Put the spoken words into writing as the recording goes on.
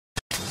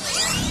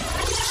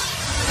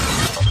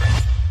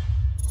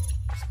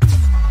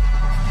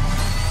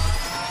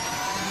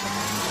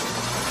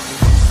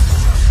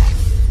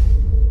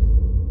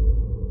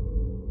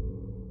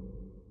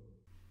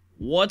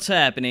What's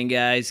happening,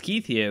 guys?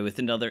 Keith here with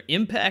another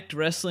Impact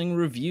Wrestling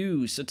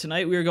review. So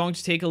tonight we are going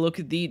to take a look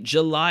at the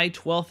July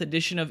 12th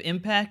edition of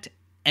Impact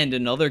and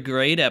another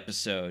great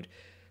episode.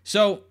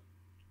 So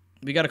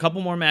we got a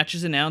couple more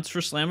matches announced for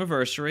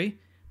Slammiversary.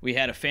 We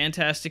had a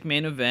fantastic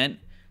main event.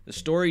 The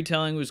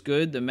storytelling was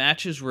good. The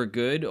matches were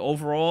good.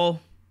 Overall,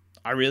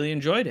 I really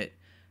enjoyed it.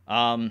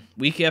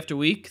 Week after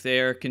week,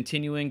 they're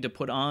continuing to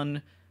put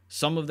on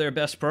some of their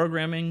best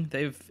programming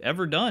they've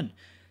ever done.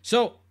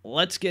 So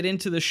let's get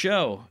into the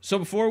show. So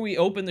before we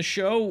open the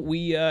show,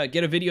 we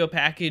get a video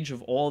package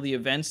of all the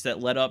events that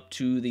led up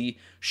to the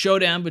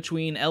showdown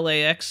between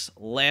LAX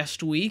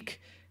last week.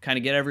 Kind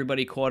of get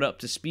everybody caught up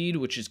to speed,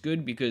 which is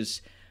good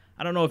because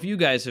I don't know if you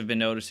guys have been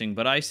noticing,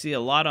 but I see a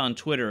lot on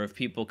Twitter of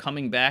people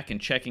coming back and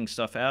checking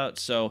stuff out.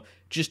 So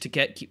just to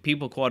get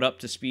people caught up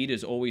to speed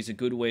is always a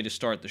good way to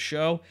start the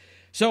show.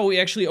 So we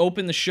actually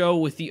open the show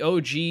with the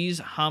OGs,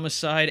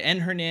 Homicide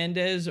and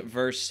Hernandez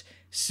versus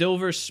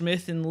Silver,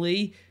 Smith, and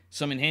Lee.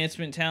 Some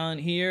enhancement talent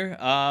here.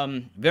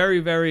 Very,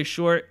 very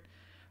short.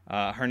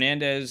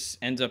 Hernandez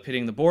ends up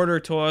hitting the border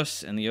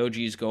toss, and the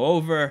OGs go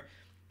over.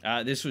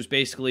 This was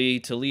basically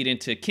to lead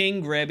into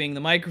King grabbing the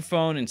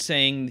microphone and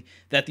saying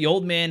that the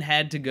old man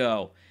had to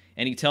go,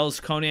 and he tells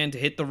Conan to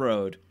hit the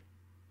road.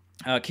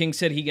 King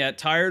said he got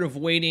tired of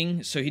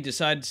waiting, so he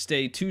decided to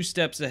stay 2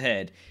 steps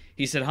ahead.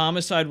 He said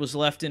Homicide was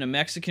left in a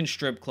Mexican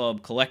strip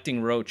club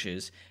collecting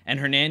roaches, and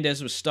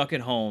Hernandez was stuck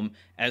at home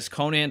as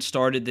Conan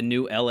started the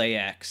new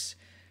LAX.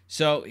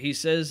 So he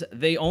says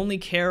they only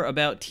care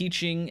about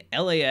teaching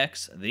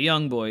LAX, the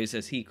young boys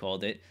as he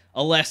called it,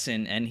 a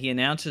lesson, and he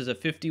announces a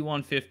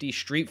 51-50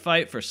 street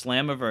fight for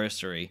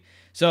Slammiversary.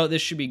 So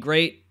this should be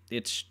great.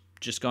 It's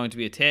just going to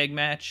be a tag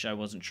match. I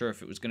wasn't sure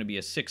if it was going to be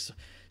a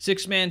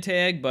six-man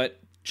tag, but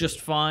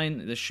just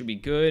fine. This should be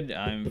good.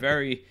 I'm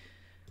very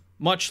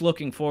much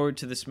looking forward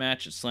to this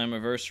match at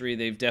Slammiversary.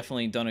 They've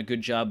definitely done a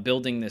good job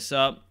building this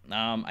up.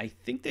 I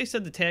think they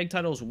said the tag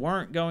titles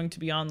weren't going to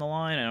be on the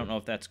line. I don't know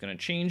if that's going to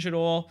change at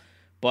all,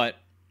 but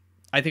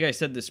I think I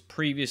said this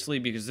previously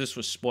because this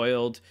was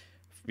spoiled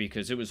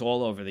because it was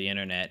all over the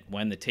internet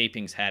when the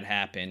tapings had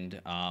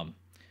happened.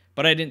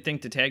 But I didn't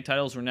think the tag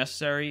titles were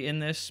necessary in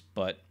this,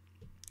 but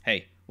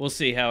hey, we'll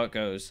see how it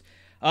goes.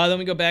 Then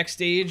we go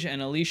backstage, and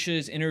Alicia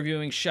is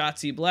interviewing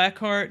Shotzi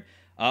Blackheart.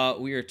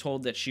 We are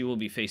told that she will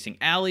be facing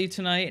Allie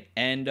tonight,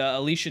 and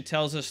Alicia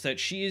tells us that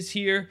she is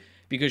here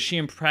because she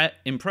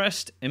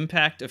impressed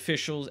Impact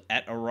officials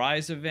at a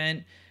Rise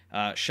event.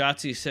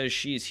 Shotzi says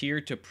she is here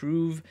to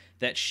prove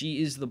that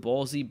she is the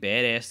ballsy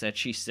badass that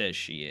she says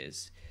she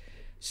is.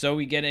 So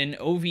we get an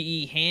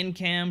OVE hand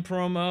cam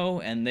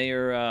promo, and they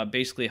are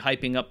basically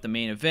hyping up the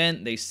main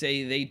event. They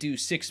say they do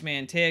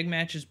 6-man tag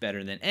matches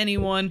better than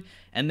anyone,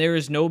 and there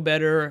is no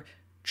better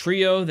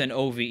trio than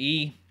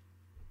OVE.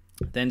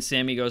 Then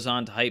Sammy goes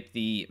on to hype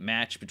the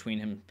match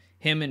between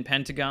him and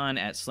Pentagon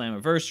at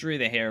Slammiversary,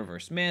 the hair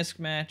versus mask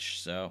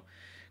match, so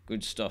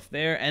good stuff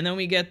there. And then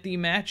we get the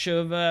match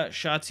of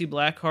Shotzi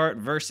Blackheart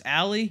versus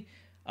Allie.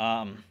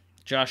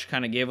 Josh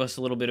kind of gave us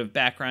a little bit of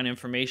background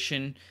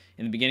information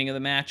in the beginning of the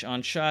match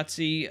on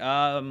Shotzi.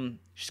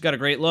 She's got a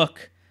great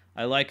look.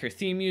 I like her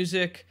theme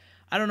music.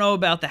 I don't know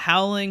about the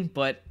howling,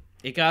 but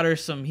it got her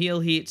some heel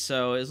heat,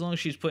 so as long as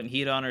she's putting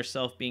heat on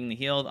herself being the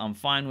heel, I'm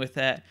fine with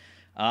that.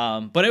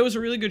 But it was a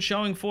really good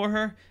showing for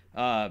her.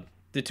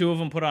 The two of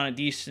them put on a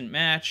decent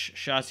match.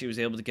 Shotzi was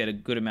able to get a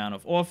good amount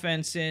of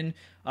offense in.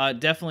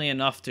 Definitely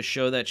enough to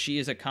show that she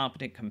is a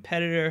competent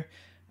competitor.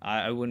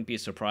 I wouldn't be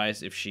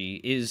surprised if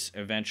she is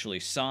eventually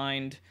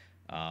signed.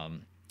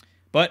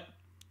 But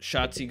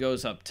Shotzi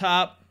goes up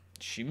top.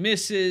 She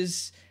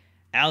misses.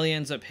 Allie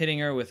ends up hitting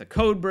her with a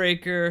code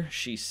breaker.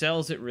 She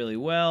sells it really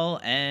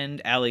well,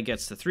 and Allie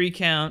gets the 3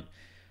 count.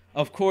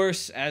 Of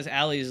course, as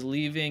Allie is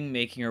leaving,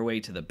 making her way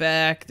to the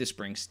back, this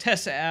brings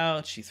Tessa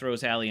out. She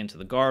throws Allie into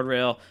the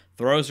guardrail,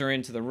 throws her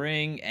into the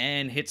ring,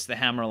 and hits the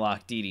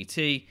hammerlock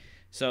DDT.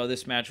 So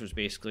this match was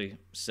basically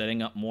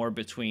setting up more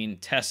between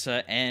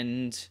Tessa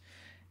and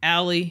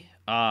Allie.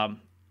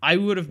 I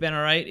would have been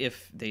alright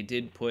if they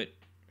did put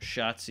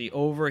Shotzi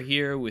over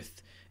here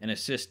with an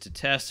assist to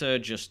Tessa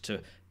just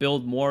to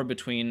build more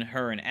between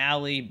her and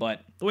Allie,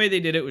 but the way they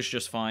did it was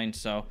just fine,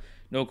 so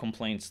no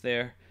complaints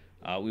there.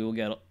 We will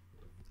get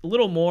a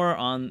little more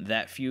on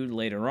that feud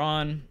later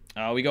on.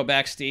 We go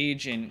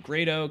backstage, and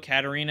Grado,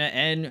 Katarina,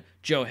 and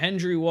Joe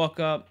Hendry walk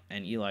up,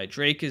 and Eli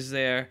Drake is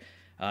there.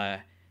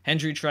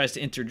 Hendry tries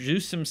to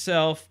introduce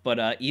himself,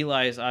 but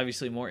Eli is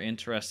obviously more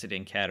interested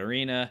in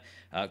Katarina.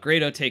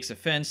 Grado takes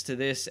offense to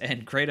this,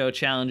 and Grado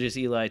challenges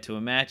Eli to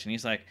a match, and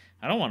he's like,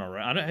 I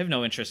have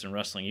no interest in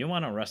wrestling. You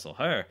want to wrestle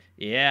her?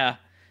 Yeah.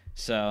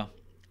 So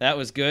that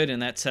was good,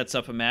 and that sets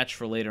up a match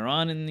for later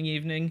on in the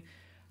evening.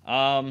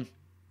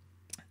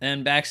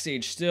 Then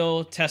backstage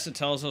still, Tessa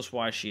tells us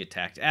why she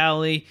attacked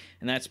Allie,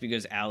 and that's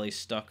because Allie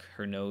stuck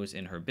her nose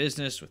in her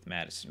business with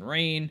Madison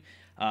Rayne.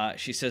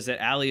 She says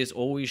that Allie is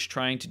always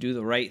trying to do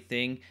the right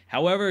thing.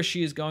 However,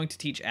 she is going to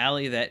teach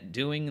Allie that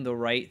doing the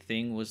right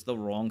thing was the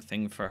wrong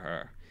thing for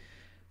her.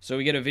 So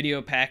we get a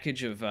video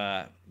package of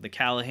the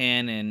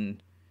Callahan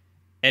and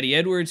Eddie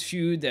Edwards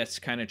feud that's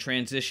kind of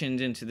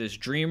transitioned into this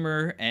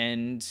Dreamer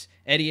and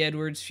Eddie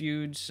Edwards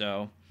feud.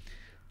 So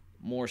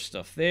more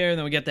stuff there.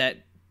 Then we get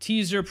that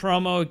teaser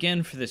promo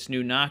again for this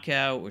new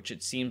knockout, which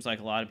it seems like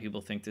a lot of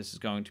people think this is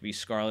going to be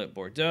Scarlett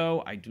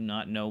Bordeaux. I do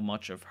not know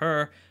much of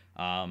her,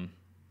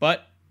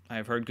 but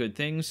I've heard good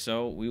things,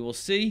 so we will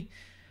see.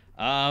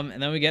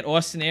 And then we get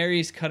Austin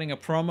Aries cutting a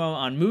promo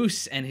on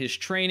Moose and his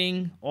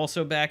training,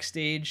 also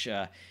backstage.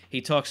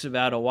 He talks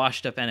about a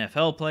washed-up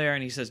NFL player,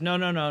 and he says, no,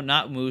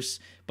 not Moose,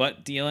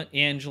 but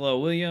D'Angelo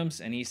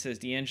Williams. And he says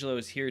D'Angelo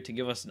is here to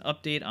give us an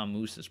update on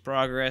Moose's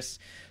progress.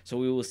 So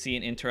we will see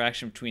an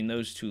interaction between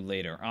those two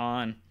later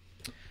on.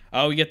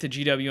 We get the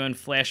GWN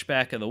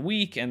flashback of the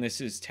week, and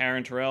this is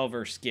Taryn Terrell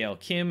versus Gail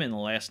Kim in the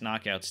last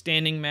Knockout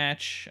Standing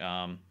match.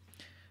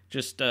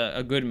 Just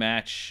a good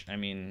match. I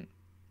mean,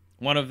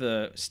 one of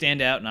the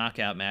standout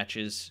knockout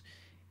matches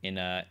in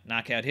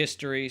knockout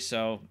history,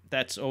 so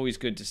that's always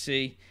good to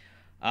see.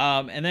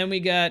 And then we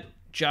got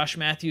Josh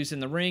Matthews in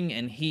the ring,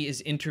 and he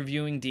is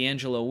interviewing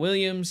D'Angelo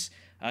Williams.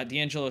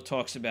 D'Angelo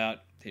talks about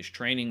his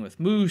training with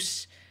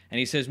Moose, and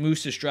he says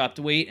Moose has dropped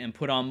weight and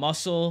put on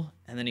muscle,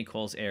 and then he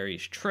calls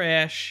Aries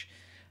trash.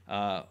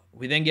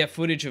 We then get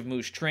footage of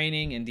Moose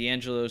training, and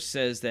D'Angelo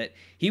says that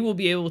he will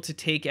be able to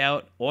take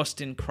out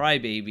Austin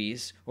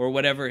Crybabies, or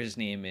whatever his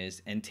name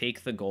is, and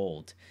take the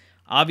gold.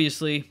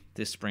 Obviously,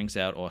 this brings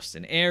out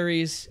Austin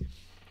Aries.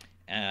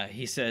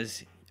 He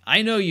says,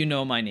 I know you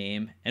know my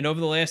name, and over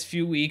the last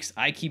few weeks,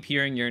 I keep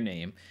hearing your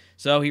name.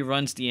 So he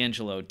runs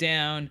D'Angelo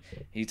down.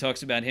 He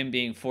talks about him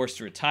being forced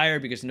to retire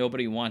because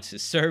nobody wants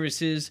his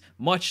services,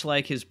 much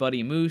like his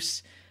buddy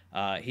Moose.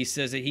 He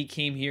says that he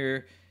came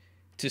here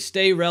to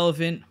stay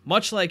relevant,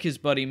 much like his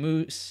buddy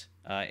Moose.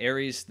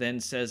 Aries then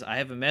says, I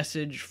have a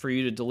message for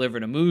you to deliver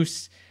to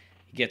Moose.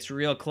 He gets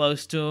real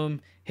close to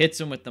him,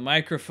 hits him with the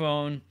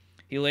microphone.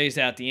 He lays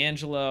out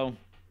D'Angelo.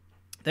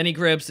 Then he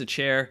grabs the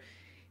chair.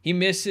 He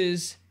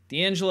misses.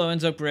 D'Angelo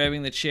ends up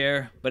grabbing the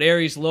chair, but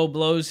Aries low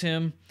blows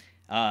him.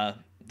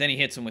 Then he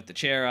hits him with the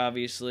chair,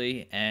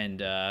 obviously. And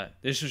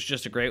this was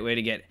just a great way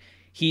to get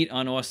heat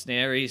on Austin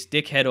Aries.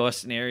 Dickhead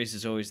Austin Aries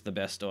is always the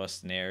best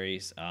Austin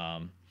Aries.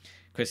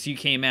 Because he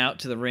came out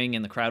to the ring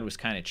and the crowd was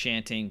kind of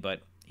chanting,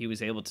 but he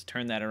was able to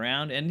turn that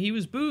around, and he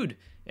was booed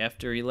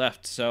after he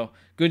left. So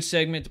good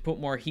segment to put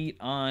more heat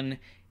on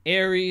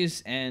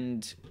Aries,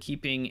 and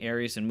keeping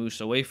Aries and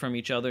Moose away from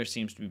each other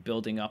seems to be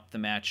building up the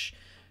match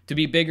to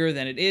be bigger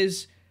than it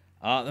is.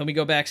 Then we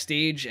go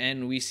backstage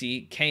and we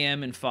see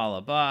KM and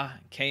Fallah Bahh.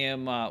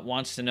 KM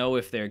wants to know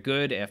if they're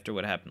good after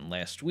what happened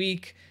last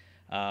week.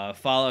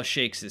 Fallah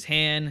shakes his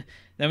hand.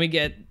 Then we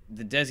get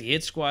the Desi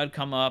Hit Squad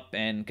come up,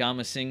 and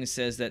Gama Singh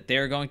says that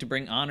they're going to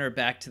bring honor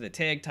back to the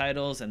tag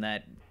titles and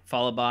that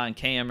Fallah Bahh and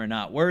KM are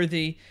not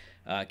worthy.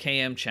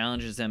 KM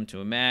challenges them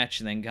to a match,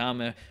 and then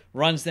Gama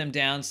runs them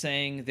down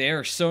saying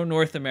they're so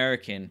North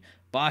American.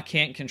 Bahh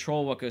can't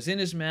control what goes in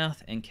his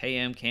mouth, and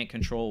KM can't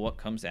control what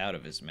comes out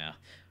of his mouth.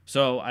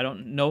 So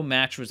no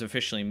match was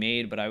officially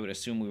made, but I would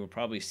assume we will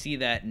probably see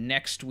that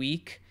next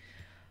week.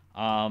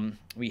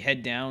 We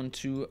head down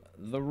to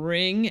the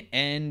ring,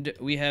 and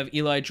we have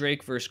Eli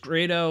Drake versus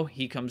Grado.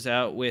 He comes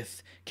out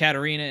with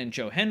Katarina and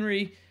Joe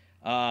Henry.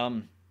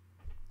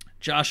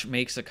 Josh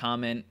makes a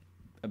comment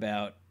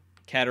about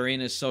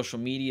Katarina's social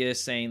media,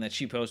 saying that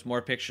she posts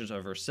more pictures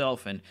of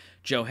herself and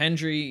Joe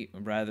Hendry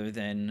rather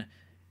than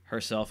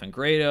herself and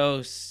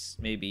Grado,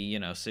 maybe,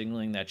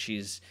 signaling that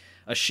she's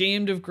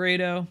ashamed of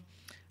Grado.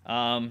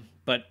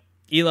 But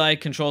Eli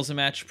controls the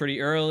match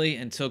pretty early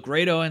until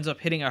Grado ends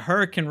up hitting a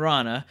Hurricane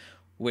Rana,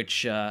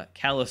 which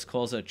Callis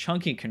calls a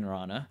Chunky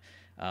Rana.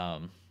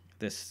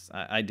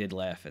 I did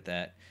laugh at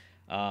that.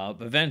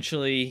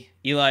 Eventually,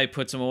 Eli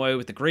puts him away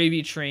with the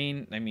gravy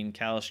train. I mean,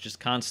 Callis just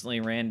constantly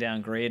ran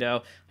down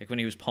Grado, like when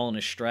he was pulling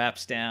his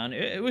straps down.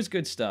 It was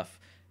good stuff.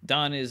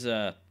 Don is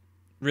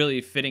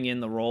really fitting in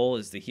the role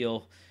as the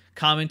heel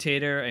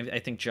commentator. I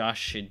think Josh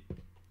should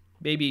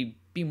maybe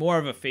be more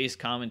of a face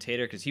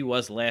commentator because he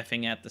was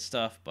laughing at the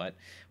stuff, but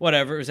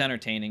whatever. It was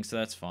entertaining, so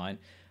that's fine.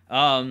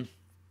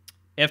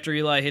 After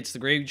Eli hits the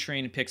gravy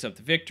train and picks up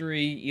the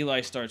victory,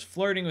 Eli starts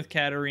flirting with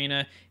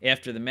Katarina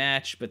after the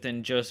match, but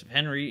then Joseph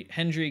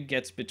Hendry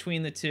gets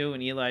between the two,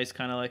 and Eli's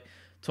kind of like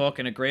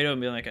talking to Grado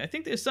and being like, I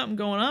think there's something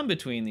going on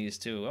between these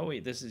two. Oh,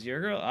 wait, this is your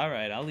girl? All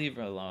right, I'll leave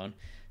her alone.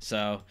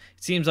 So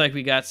it seems like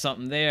we got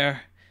something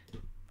there.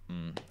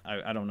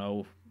 I don't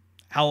know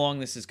how long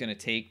this is going to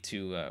take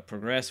to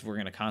progress. We're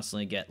going to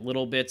constantly get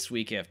little bits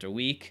week after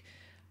week.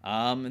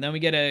 And then we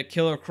get a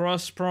Killer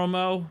Cross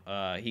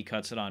promo. He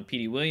cuts it on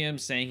Petey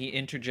Williams, saying he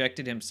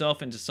interjected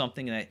himself into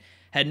something that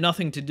had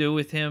nothing to do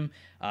with him.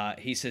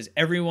 He says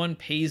everyone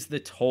pays the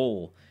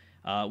toll.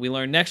 We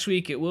learn next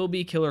week it will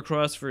be Killer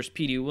Cross versus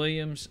Petey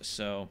Williams,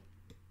 so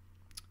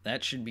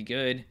that should be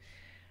good.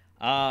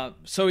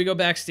 So we go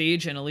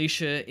backstage, and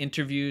Alicia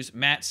interviews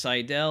Matt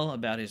Sydal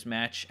about his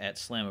match at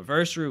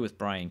Slammiversary with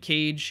Brian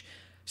Cage.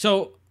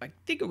 So I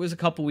think it was a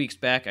couple weeks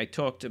back I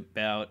talked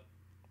about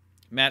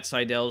Matt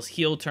Sydal's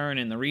heel turn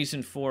and the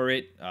reason for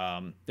it.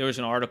 There was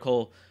an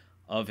article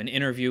of an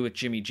interview with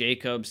Jimmy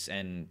Jacobs,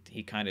 and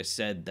he kind of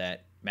said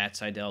that Matt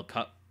Sydal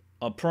cut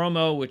a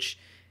promo which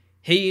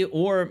he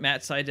or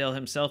Matt Sydal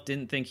himself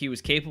didn't think he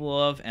was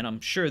capable of, and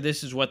I'm sure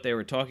this is what they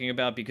were talking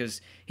about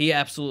because he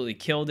absolutely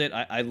killed it.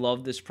 I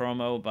love this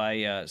promo by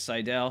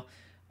Sydal.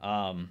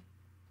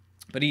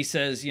 But he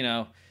says,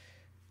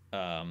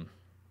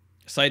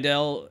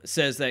 Sydal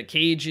says that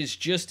Cage is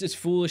just as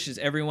foolish as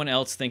everyone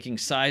else thinking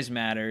size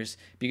matters,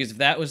 because if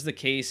that was the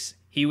case,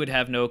 he would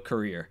have no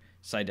career.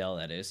 Sydal,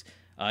 that is.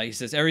 He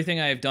says, everything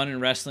I have done in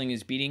wrestling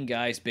is beating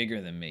guys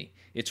bigger than me.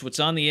 It's what's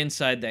on the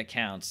inside that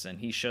counts, and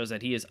he shows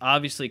that he is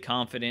obviously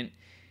confident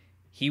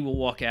he will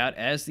walk out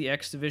as the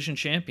X Division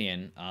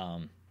champion.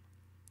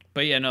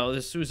 But yeah, no,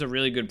 this was a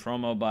really good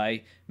promo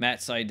by Matt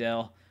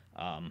Sydal.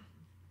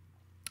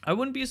 I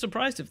wouldn't be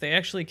surprised if they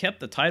actually kept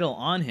the title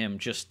on him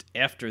just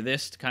after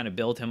this to kind of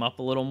build him up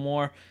a little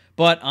more.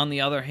 But on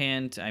the other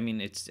hand, I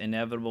mean, it's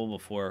inevitable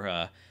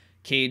before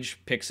Cage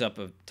picks up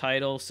a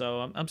title,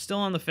 so I'm still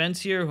on the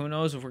fence here. Who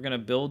knows if we're going to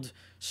build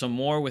some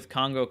more with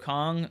Congo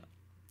Kong.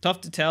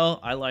 Tough to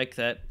tell. I like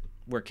that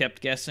we're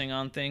kept guessing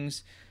on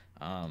things.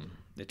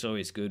 It's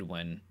always good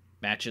when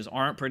matches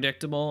aren't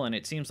predictable, and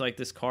it seems like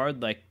this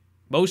card, like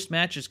most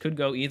matches, could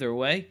go either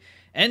way.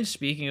 And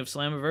speaking of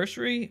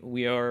Slammiversary,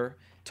 we are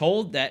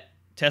told that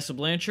Tessa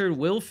Blanchard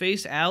will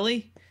face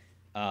Allie,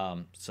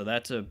 so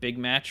that's a big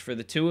match for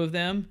the two of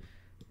them.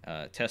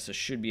 Tessa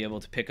should be able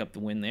to pick up the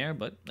win there,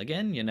 but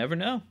again, you never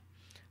know.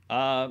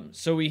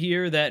 So we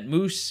hear that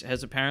Moose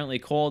has apparently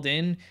called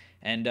in,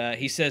 and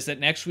he says that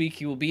next week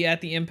he will be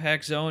at the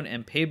Impact Zone,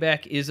 and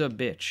Payback is a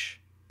bitch.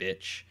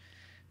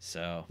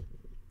 So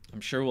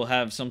I'm sure we'll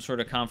have some sort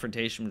of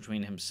confrontation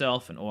between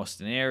himself and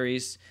Austin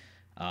Aries.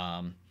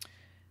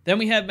 Then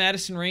we have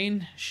Madison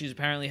Rayne. She's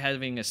apparently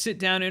having a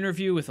sit-down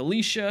interview with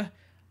Alicia.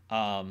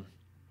 And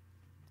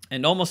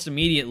almost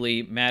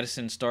immediately,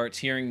 Madison starts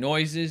hearing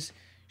noises.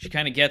 She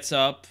kind of gets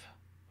up,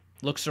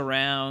 looks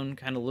around,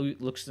 kind of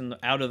looks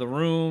out of the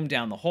room,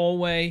 down the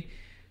hallway.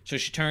 So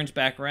she turns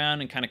back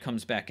around and kind of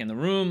comes back in the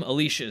room.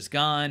 Alicia is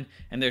gone,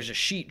 and there's a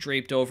sheet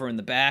draped over in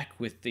the back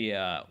with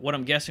the what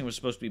I'm guessing was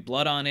supposed to be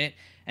blood on it.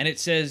 And it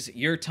says,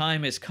 "Your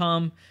time has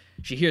come."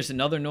 She hears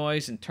another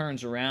noise and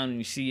turns around, and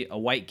you see a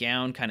white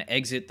gown kind of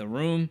exit the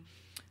room.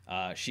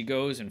 She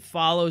goes and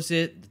follows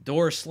it. The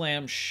door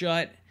slams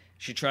shut.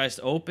 She tries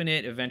to open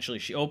it. Eventually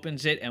she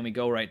opens it, and we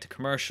go right to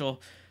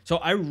commercial. So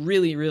I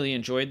really, really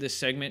enjoyed this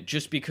segment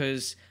just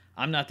because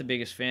I'm not the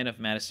biggest fan of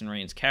Madison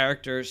Rayne's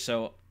character,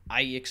 so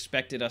I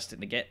expected us to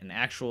get an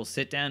actual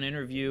sit-down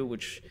interview,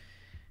 which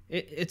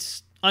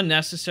it's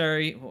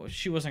unnecessary.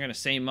 She wasn't going to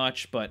say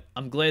much, but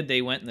I'm glad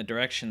they went in the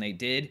direction they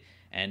did,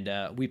 and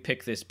we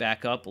pick this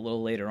back up a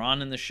little later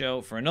on in the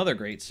show for another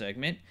great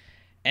segment.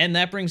 And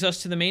that brings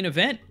us to the main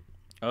event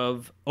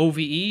of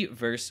OVE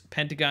versus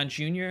Pentagon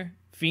Jr.,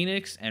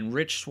 Phoenix, and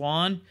Rich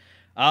Swann.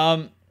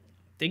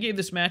 They gave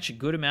this match a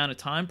good amount of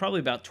time, probably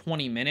about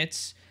 20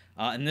 minutes.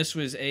 And this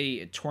was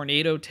a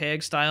tornado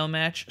tag style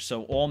match,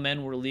 so all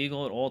men were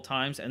legal at all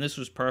times. And this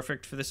was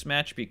perfect for this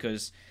match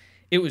because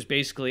it was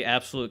basically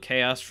absolute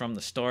chaos from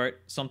the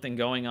start, something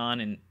going on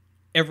in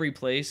every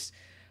place.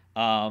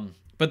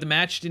 But the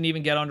match didn't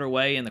even get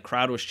underway, and the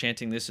crowd was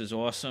chanting, "This is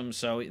awesome,"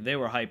 so they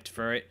were hyped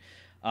for it.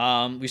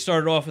 We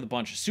started off with a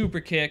bunch of super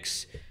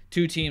kicks.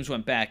 Two teams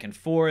went back and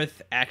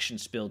forth. Action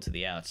spilled to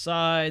the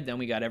outside. Then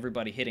we got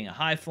everybody hitting a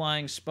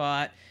high-flying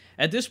spot.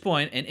 At this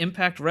point, an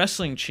Impact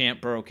Wrestling chant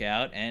broke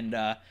out, and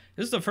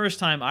this is the first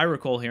time I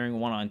recall hearing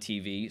one on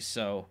TV,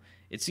 so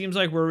it seems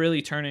like we're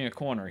really turning a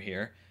corner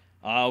here.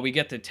 We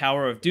get the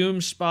Tower of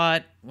Doom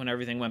spot when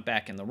everything went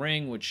back in the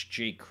ring, which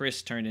Jake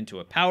Chris turned into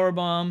a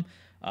powerbomb.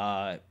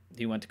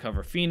 He went to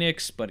cover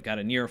Phoenix, but got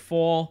a near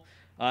fall.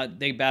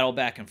 They battled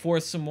back and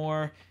forth some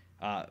more.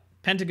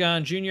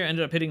 Pentagon Jr.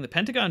 ended up hitting the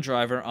Pentagon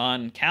driver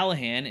on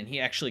Callahan, and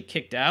he actually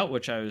kicked out,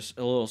 which I was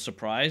a little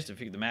surprised. I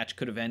think the match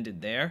could have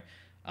ended there.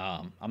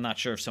 I'm not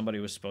sure if somebody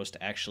was supposed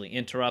to actually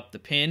interrupt the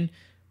pin,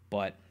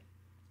 but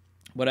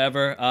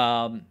whatever.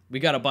 We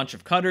got a bunch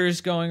of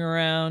cutters going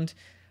around.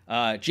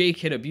 Jake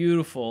hit a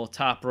beautiful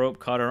top rope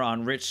cutter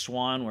on Rich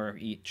Swann, where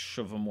each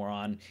of them were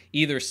on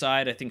either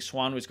side. I think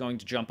Swann was going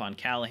to jump on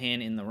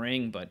Callahan in the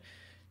ring, but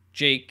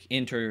Jake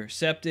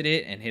intercepted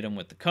it and hit him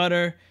with the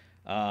cutter.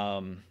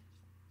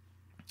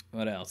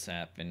 What else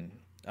happened?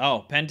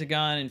 Oh,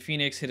 Pentagon and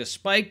Phoenix hit a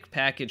spike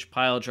package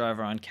pile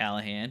driver on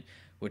Callahan,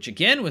 which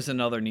again was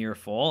another near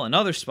fall,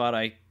 another spot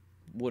I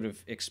would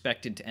have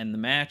expected to end the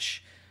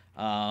match.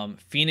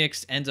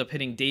 Phoenix ends up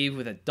hitting Dave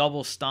with a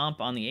double stomp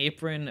on the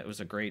apron. It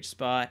was a great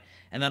spot.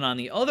 And then on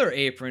the other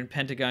apron,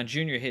 Pentagon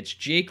Jr. hits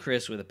Jay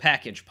Chris with a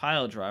package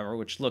pile driver,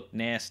 which looked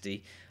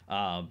nasty.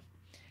 And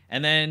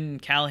then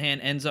Callahan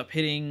ends up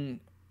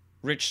hitting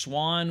Rich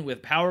Swann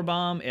with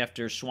powerbomb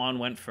after Swann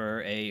went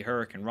for a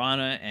Hurricane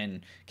Rana and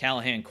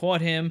Callahan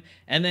caught him,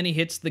 and then he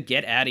hits the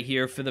get out of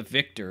here for the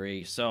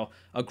victory. So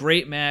a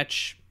great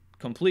match,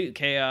 complete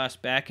chaos,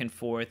 back and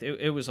forth.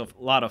 It was a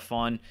lot of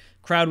fun.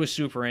 Crowd was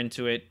super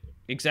into it.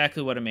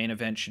 Exactly what a main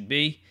event should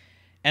be.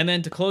 And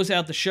then to close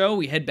out the show,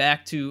 we head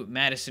back to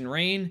Madison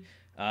Rayne.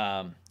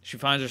 She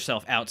finds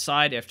herself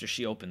outside after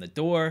she opened the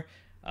door.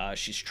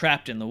 She's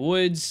trapped in the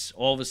woods.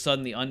 All of a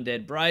sudden, the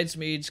undead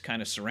bridesmaids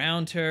kind of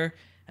surround her,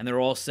 and they're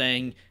all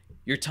saying,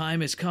 "Your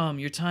time has come,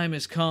 your time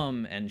has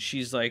come." And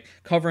she's like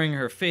covering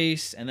her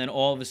face, and then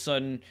all of a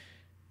sudden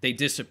they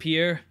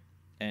disappear,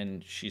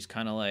 and she's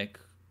kind of like,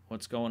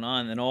 what's going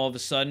on? And then all of a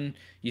sudden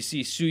you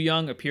see Soo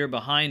Young appear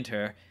behind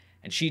her,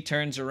 and she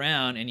turns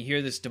around, and you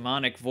hear this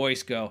demonic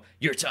voice go,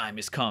 "Your time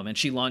has come," and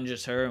she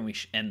lunges her, and we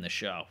end the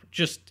show.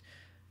 Just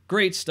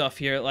great stuff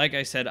here. Like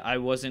I said, I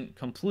wasn't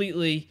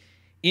completely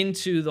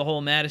into the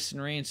whole Madison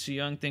Rain Soo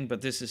Young thing,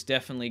 but this has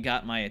definitely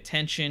got my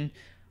attention.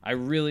 I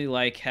really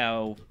like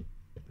how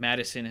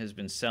Madison has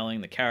been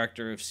selling the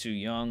character of Soo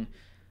Young.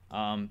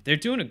 They're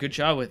doing a good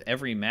job with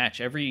every match.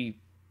 Every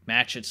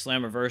match at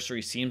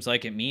Slammiversary seems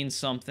like it means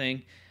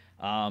something.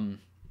 The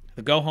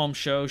Go Home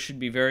show should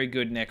be very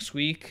good next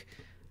week.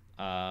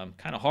 Kind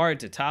of hard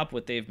to top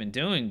what they've been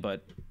doing,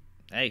 but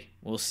hey,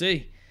 we'll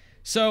see.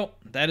 So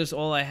that is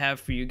all I have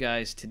for you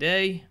guys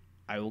today.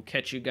 I will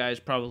catch you guys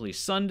probably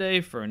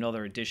Sunday for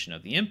another edition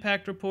of the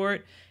Impact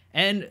Report.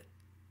 And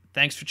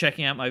thanks for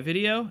checking out my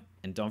video.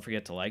 And don't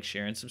forget to like,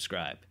 share, and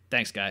subscribe.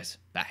 Thanks, guys.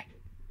 Bye.